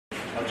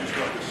I'd just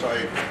like to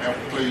say how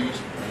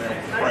pleased and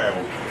how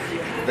proud,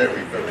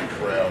 very, very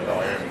proud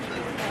I am to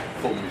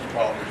form this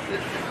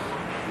partnership.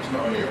 It's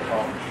not only a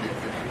partnership,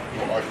 it's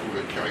what I call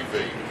a JV,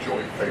 a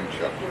joint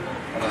venture,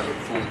 and I look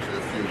forward to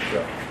the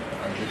future,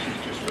 and this is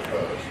just the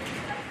first.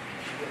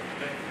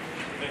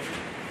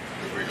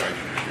 The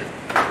relationship.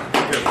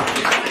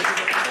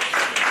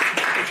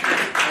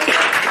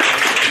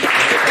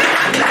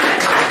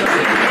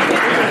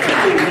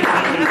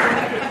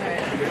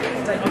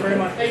 Thank you very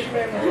much. Thank you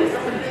very much.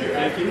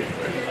 Thank you.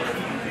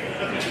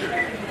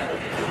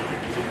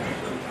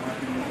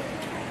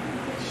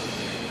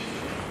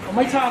 Well,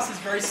 my task is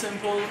very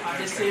simple at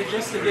this stage,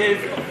 just to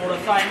give a vote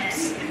of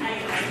thanks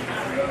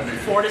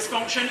for this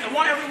function. I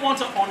want everyone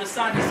to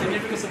understand the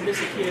significance of this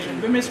occasion.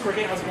 Women's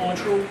cricket has gone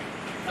through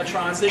a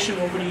transition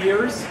over the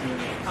years.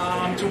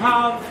 To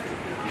have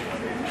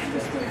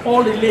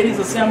all the ladies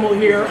assembled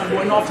here and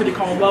going off to the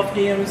Commonwealth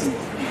Games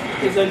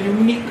is a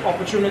unique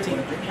opportunity.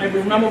 I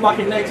remember back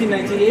in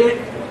 1998,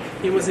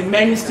 it was a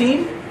men's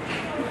team,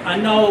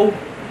 and now,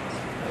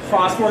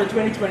 fast forward to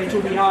 2022,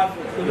 we have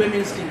the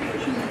women's team.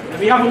 And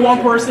we have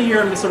one person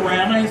here, Mr.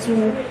 Ryan Hines,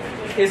 who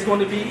is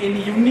going to be in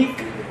the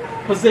unique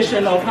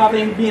position of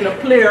having been a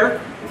player.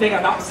 I think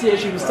at that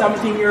stage he was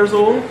 17 years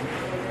old,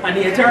 and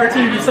the entire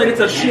team decided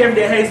to shave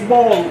their heads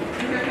bald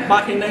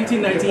back in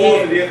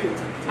 1998,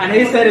 and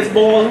he set his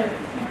ball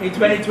in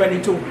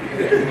 2022.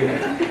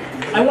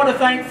 I want to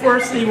thank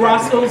first the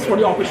Rascals for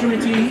the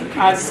opportunity.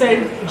 As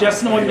said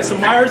just now, Mr.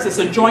 Myers, it's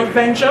a joint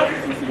venture.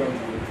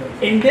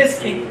 In this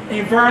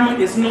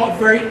environment, it's not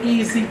very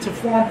easy to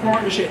form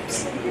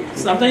partnerships.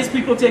 Sometimes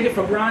people take it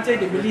for granted.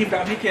 They believe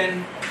that we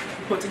can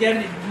put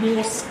together the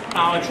most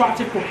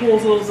attractive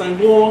proposals and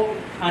go,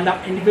 and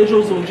that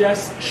individuals will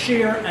just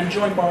share and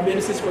join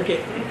Barbados'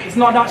 cricket. It's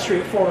not that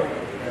straightforward.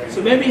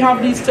 So when we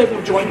have these type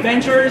of joint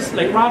ventures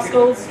like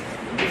Rascals,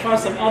 we've had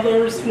some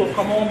others who have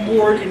come on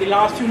board in the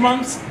last few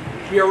months.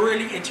 We are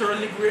really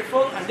eternally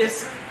grateful, and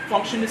this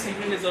function this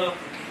evening is a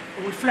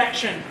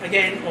reflection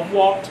again of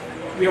what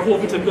we are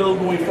hoping to build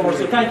going forward.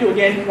 So thank you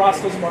again,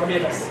 Rascals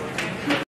Barbados.